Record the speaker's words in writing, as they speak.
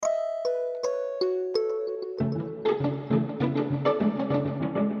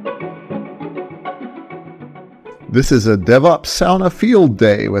This is a DevOps Sauna Field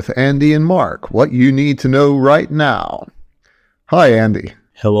Day with Andy and Mark. What you need to know right now. Hi, Andy.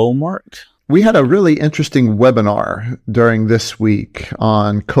 Hello, Mark. We had a really interesting webinar during this week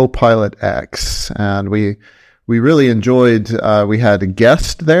on Copilot X, and we really enjoyed, we had a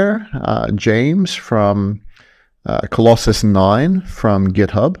guest there, James from Colossus 9 from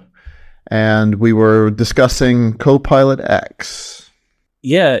GitHub, and we were discussing Copilot X.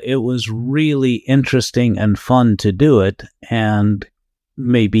 Yeah, it was really interesting and fun to do it, and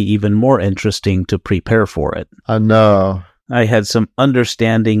maybe even more interesting to prepare for it. I know. I had some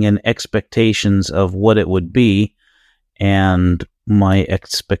understanding and expectations of what it would be, and my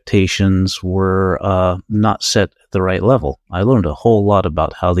expectations were not set at the right level. I learned a whole lot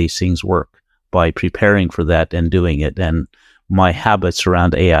about how these things work by preparing for that and doing it, and my habits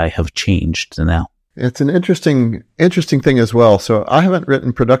around AI have changed now. It's an interesting thing as well. So I haven't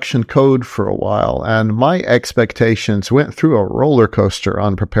written production code for a while, and my expectations went through a roller coaster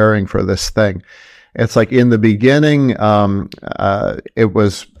on preparing for this thing. It's like in the beginning, I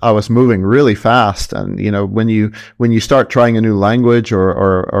was moving really fast, and when you start trying a new language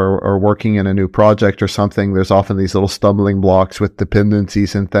or working in a new project or something, there's often these little stumbling blocks with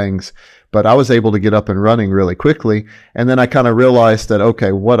dependencies and things. But I was able to get up and running really quickly, and then I kind of realized that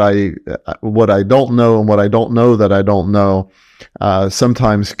okay, what I don't know and what I don't know that I don't know,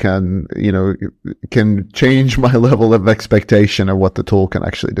 sometimes can change my level of expectation of what the tool can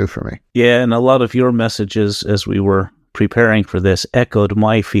actually do for me. Yeah, and a lot of your messages as we were preparing for this echoed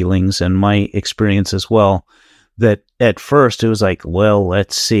my feelings and my experience as well. That at first it was like, well,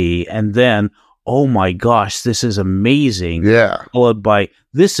 let's see, and then, oh my gosh, this is amazing. Yeah. Followed by,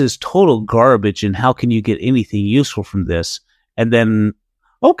 this is total garbage, and how can you get anything useful from this? And then,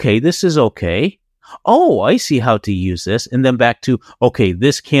 okay, this is okay. Oh, I see how to use this. And then back to, okay,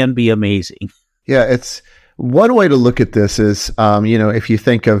 this can be amazing. Yeah, it's one way to look at this is, if you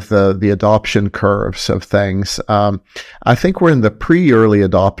think of the adoption curves of things, I think we're in the pre-early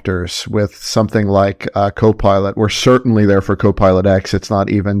adopters with something like Copilot. We're certainly there for Copilot X. It's not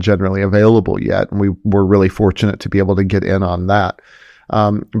even generally available yet, and we were really fortunate to be able to get in on that.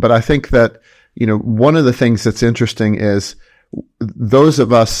 But I think that, one of the things that's interesting is those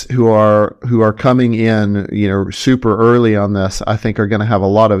of us who are coming in, super early on this, I think are going to have a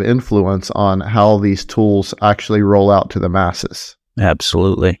lot of influence on how these tools actually roll out to the masses.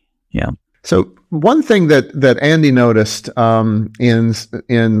 Absolutely. Yeah. So one thing that Andy noticed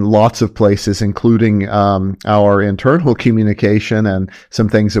in lots of places, including our internal communication and some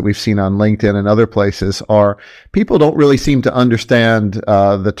things that we've seen on LinkedIn and other places, are people don't really seem to understand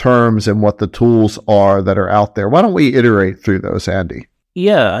the terms and what the tools are that are out there. Why don't we iterate through those, Andy?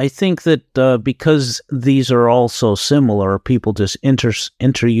 Yeah, I think that because these are all so similar, people just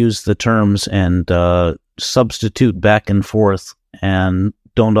interuse the terms and substitute back and forth and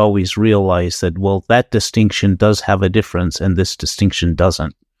don't always realize that, well, that distinction does have a difference and this distinction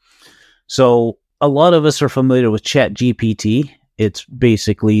doesn't. So a lot of us are familiar with ChatGPT. It's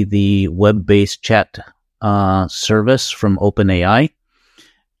basically the web-based chat service from OpenAI.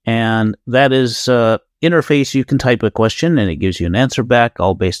 And that is interface. You can type a question and it gives you an answer back,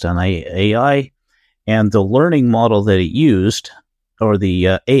 all based on AI. And the learning model that it used, or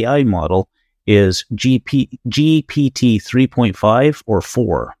the AI model, is GPT 3.5 or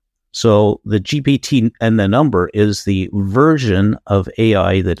 4. So the GPT and the number is the version of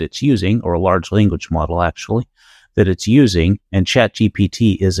AI that it's using, or a large language model actually, that it's using, and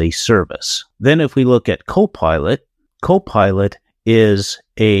ChatGPT is a service. Then if we look at Copilot, Copilot is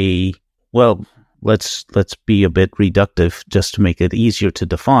let's be a bit reductive just to make it easier to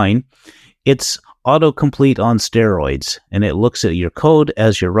define. It's autocomplete on steroids, and it looks at your code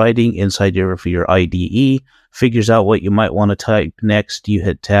as you're writing inside your IDE, figures out what you might want to type next, you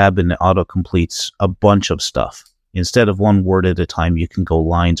hit tab, and it autocompletes a bunch of stuff. Instead of one word at a time, you can go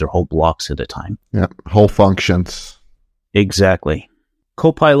lines or whole blocks at a time. Yeah, whole functions. Exactly.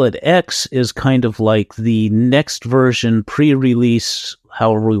 Copilot X is kind of like the next version, pre-release,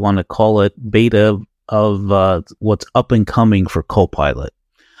 however we want to call it, beta of what's up and coming for Copilot.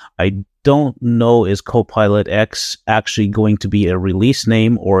 I don't know, is Copilot X actually going to be a release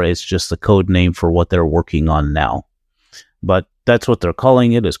name, or it's just the code name for what they're working on now. But that's what they're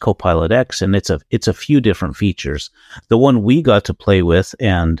calling it, is Copilot X, and it's a few different features. The one we got to play with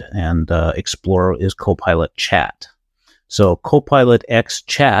and explore is Copilot Chat. So Copilot X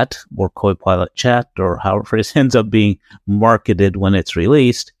Chat, or Copilot Chat, or however it ends up being marketed when it's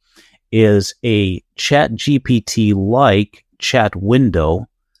released, is a ChatGPT-like chat window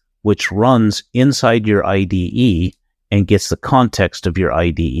which runs inside your IDE and gets the context of your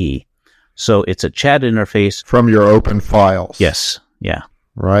IDE. So it's a chat interface. From your open files. Yes. Yeah.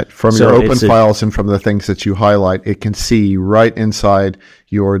 Right. From your open files and from the things that you highlight, it can see right inside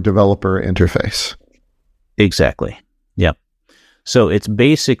your developer interface. Exactly. Yep. So it's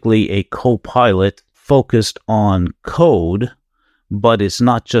basically a Copilot focused on code, but it's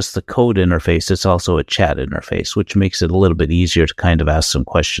not just the code interface. It's also a chat interface, which makes it a little bit easier to kind of ask some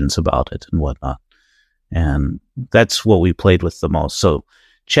questions about it and whatnot. And that's what we played with the most. So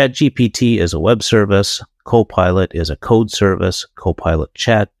ChatGPT is a web service. Copilot is a code service. Copilot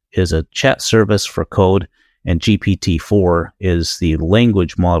Chat is a chat service for code. And GPT-4 is the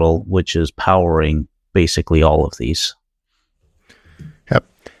language model, which is powering basically all of these. Yep.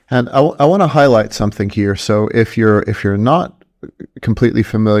 And I want to highlight something here. So if you're not completely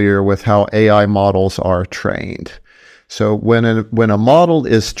familiar with how AI models are trained, so when a model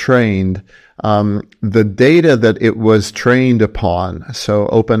is trained, the data that it was trained upon, so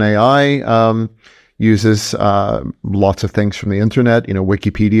OpenAI uses lots of things from the internet.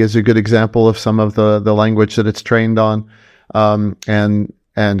 Wikipedia is a good example of some of the language that it's trained on,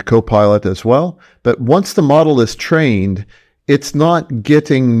 and Copilot as well. But once the model is trained, it's not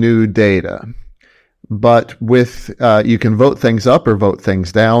getting new data. But with you can vote things up or vote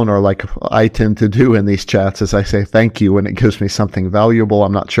things down, or like I tend to do in these chats, is I say thank you when it gives me something valuable.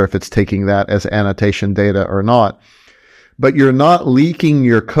 I'm not sure if it's taking that as annotation data or not. But you're not leaking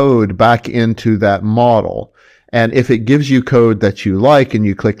your code back into that model. And if it gives you code that you like and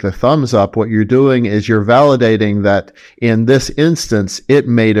you click the thumbs up, what you're doing is you're validating that in this instance, it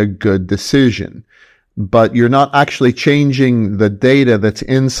made a good decision. But you're not actually changing the data that's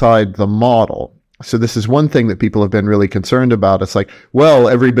inside the model. So this is one thing that people have been really concerned about. It's like, well,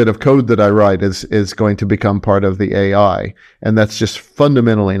 every bit of code that I write is going to become part of the AI. And that's just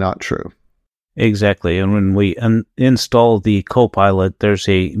fundamentally not true. Exactly. And when we install the Copilot, there's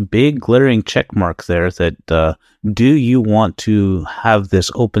a big glaring check mark there that do you want to have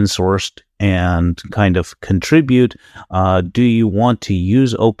this open sourced and kind of contribute? Do you want to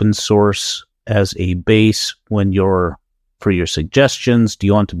use open source as a base for your suggestions? Do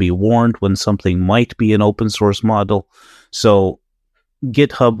you want to be warned when something might be an open source model? So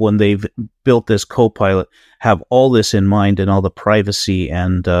GitHub, when they've built this Copilot, have all this in mind and all the privacy,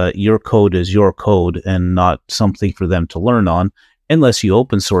 and your code is your code and not something for them to learn on, unless you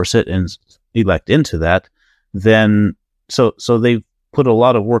open source it and elect into that. Then, so they've put a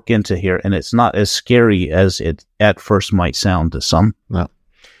lot of work into here, and it's not as scary as it at first might sound to some. No.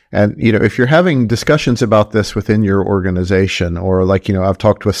 And, if you're having discussions about this within your organization, or I've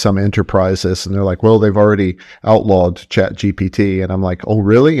talked with some enterprises and they're like, well, they've already outlawed ChatGPT. And I'm like, oh,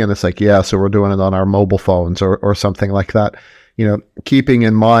 really? And it's like, yeah, so we're doing it on our mobile phones or something like that. Keeping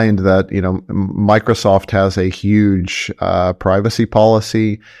in mind that, Microsoft has a huge privacy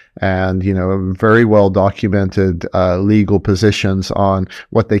policy and, very well documented legal positions on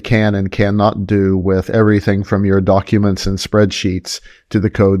what they can and cannot do with everything from your documents and spreadsheets to the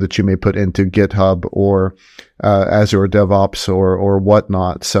code that you may put into GitHub or Azure DevOps or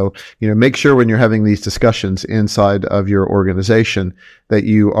whatnot. So, make sure when you're having these discussions inside of your organization that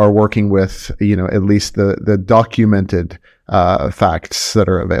you are working with, at least the documented facts that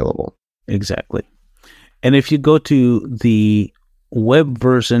are available. Exactly. And if you go to the web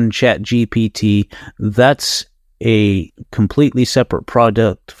version ChatGPT, that's a completely separate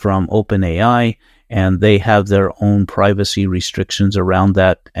product from OpenAI, and they have their own privacy restrictions around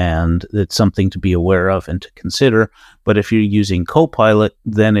that, and it's something to be aware of and to consider. But if you're using Copilot,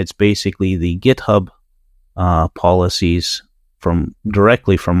 then it's basically the GitHub policies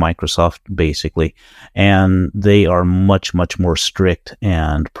directly from Microsoft, basically, and they are much, much more strict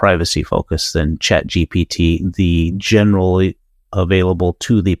and privacy focused than ChatGPT, the generally available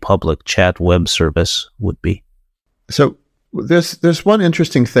to the public chat web service would be. So there's one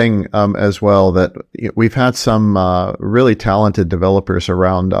interesting thing as well, that we've had some really talented developers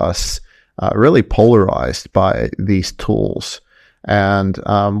around us really polarized by these tools. And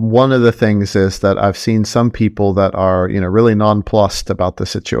one of the things is that I've seen some people that are, really nonplussed about the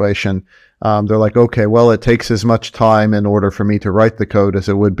situation. They're like, okay, well, it takes as much time in order for me to write the code as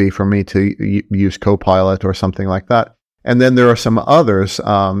it would be for me to use Copilot or something like that. And then there are some others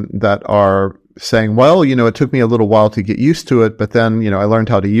that are saying, well, it took me a little while to get used to it, but then, I learned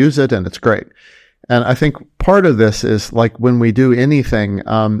how to use it and it's great. And I think part of this is like when we do anything,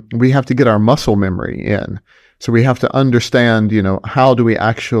 we have to get our muscle memory in. So we have to understand, how do we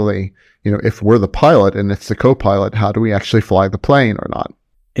actually, if we're the pilot and it's the co-pilot, how do we actually fly the plane or not?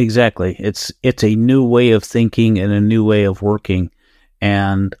 Exactly. It's a new way of thinking and a new way of working.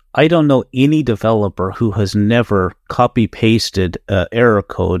 And I don't know any developer who has never copy-pasted error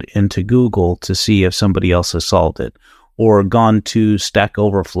code into Google to see if somebody else has solved it, or gone to Stack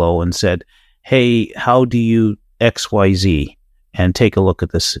Overflow and said, hey, how do you XYZ? And take a look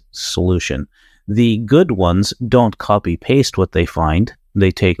at this solution. The good ones don't copy-paste what they find.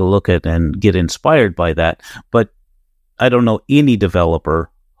 They take a look at and get inspired by that. But I don't know any developer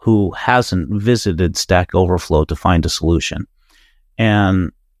who hasn't visited Stack Overflow to find a solution.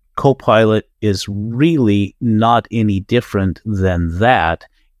 And Copilot is really not any different than that.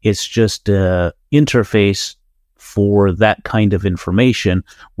 It's just an interface for that kind of information,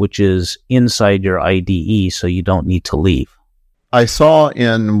 which is inside your IDE, so you don't need to leave. I saw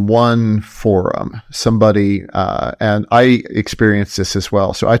in one forum somebody, and I experienced this as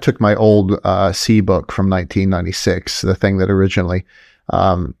well. So I took my old C book from 1996, the thing that originally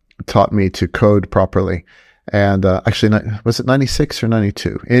taught me to code properly. And actually, was it 96 or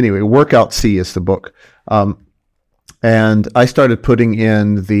 92? Anyway, Workout C is the book. And I started putting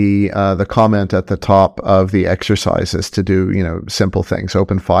in the comment at the top of the exercises to do, simple things,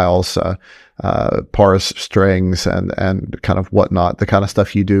 open files, parse strings, and kind of whatnot, the kind of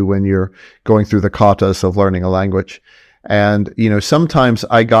stuff you do when you're going through the katas of learning a language. And, sometimes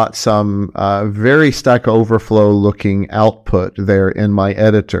I got some very Stack Overflow looking output there in my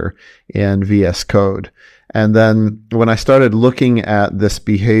editor in VS Code. And then when I started looking at this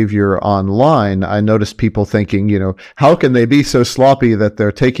behavior online, I noticed people thinking, how can they be so sloppy that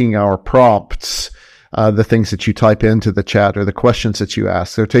they're taking our prompts, the things that you type into the chat or the questions that you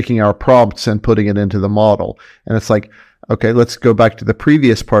ask, they're taking our prompts and putting it into the model. And it's like, okay, let's go back to the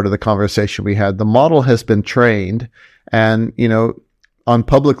previous part of the conversation we had. The model has been trained and, on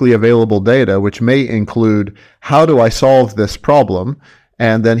publicly available data, which may include, how do I solve this problem?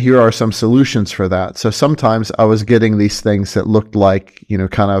 And then here are some solutions for that. So sometimes I was getting these things that looked like,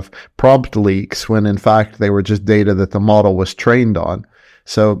 kind of prompt leaks when in fact they were just data that the model was trained on.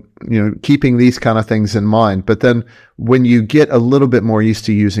 So, keeping these kind of things in mind. But then when you get a little bit more used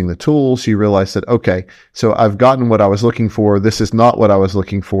to using the tools, you realize that, okay, so I've gotten what I was looking for. This is not what I was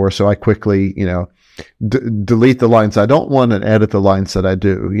looking for. So I quickly, delete the lines I don't want and edit the lines that I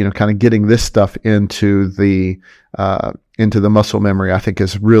do. Kind of getting this stuff into the muscle memory, I think,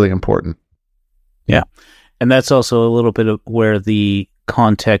 is really important. Yeah. And that's also a little bit of where the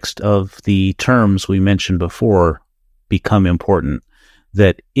context of the terms we mentioned before become important.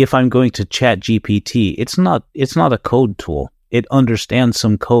 That if I'm going to chat GPT, it's not a code tool. It understands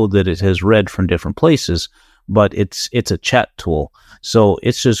some code that it has read from different places, but it's a chat tool. So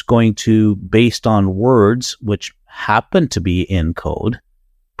it's just going to, based on words which happen to be in code,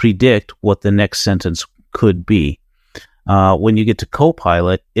 predict what the next sentence could be. When you get to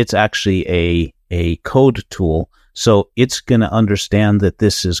Copilot, it's actually a code tool. So it's going to understand that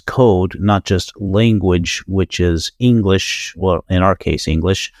this is code, not just language, which is English, well, in our case,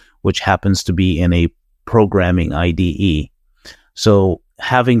 English, which happens to be in a programming IDE. So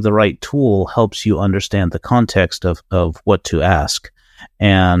having the right tool helps you understand the context of what to ask.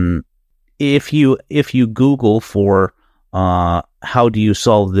 And if you Google for how do you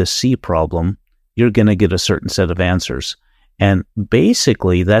solve this C problem, you're going to get a certain set of answers. And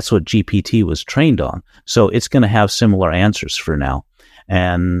basically, that's what GPT was trained on. So it's going to have similar answers for now.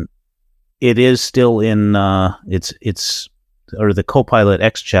 And it is still in, the Copilot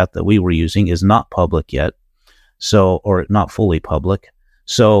X chat that we were using is not public yet. So, or not fully public.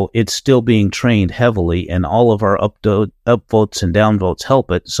 So it's still being trained heavily, and all of our upvotes and downvotes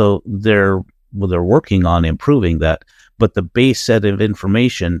help it. So they're working on improving that. But the base set of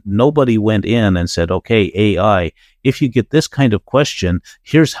information, nobody went in and said, okay, AI, if you get this kind of question,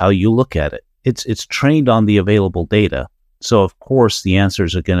 here's how you look at it. It's trained on the available data. So, of course, the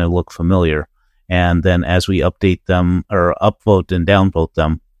answers are going to look familiar. And then as we update them or upvote and downvote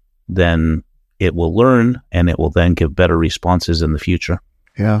them, then it will learn and it will then give better responses in the future.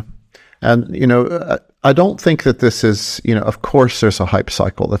 Yeah. And, I don't think that this is, of course there's a hype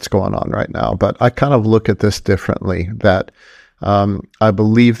cycle that's going on right now, but I kind of look at this differently, that I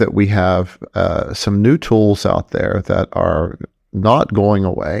believe that we have some new tools out there that are not going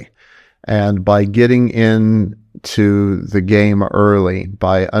away. And by getting into the game early,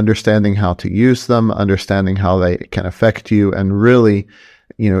 by understanding how to use them, understanding how they can affect you, and really,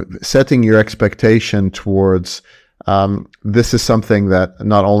 setting your expectation towards this is something that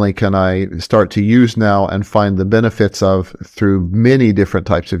not only can I start to use now and find the benefits of through many different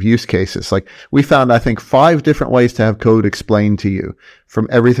types of use cases. Like we found, I think, 5 different ways to have code explained to you, from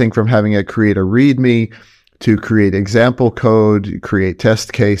everything from having it create a README to create example code, create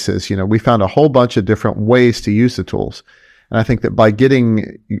test cases. We found a whole bunch of different ways to use the tools. And I think that by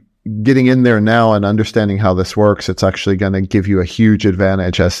getting in there now and understanding how this works, it's actually going to give you a huge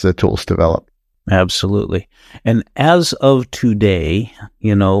advantage as the tools develop. Absolutely. And as of today,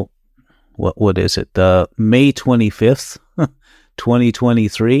 what is it? May 25th,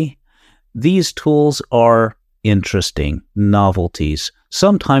 2023. These tools are interesting, novelties,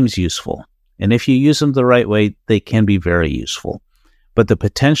 sometimes useful. And if you use them the right way, they can be very useful. But the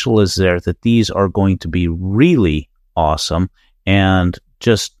potential is there that these are going to be really awesome and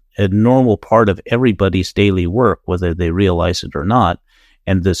just a normal part of everybody's daily work, whether they realize it or not.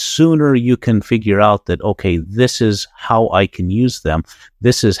 And the sooner you can figure out that, okay, this is how I can use them,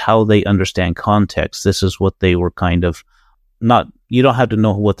 this is how they understand context, this is what they were kind of not, you don't have to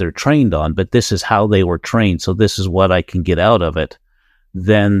know what they're trained on, but this is how they were trained, so this is what I can get out of it,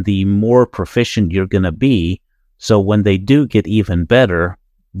 then the more proficient you're going to be. So when they do get even better,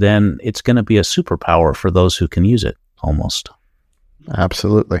 then it's going to be a superpower for those who can use it, almost.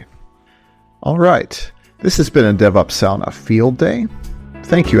 Absolutely. All right. This has been a DevOps Sauna Field Day.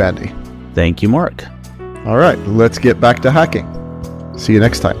 Thank you, Andy. Thank you, Mark. All right. Let's get back to hacking. See you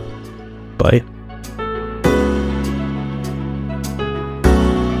next time. Bye.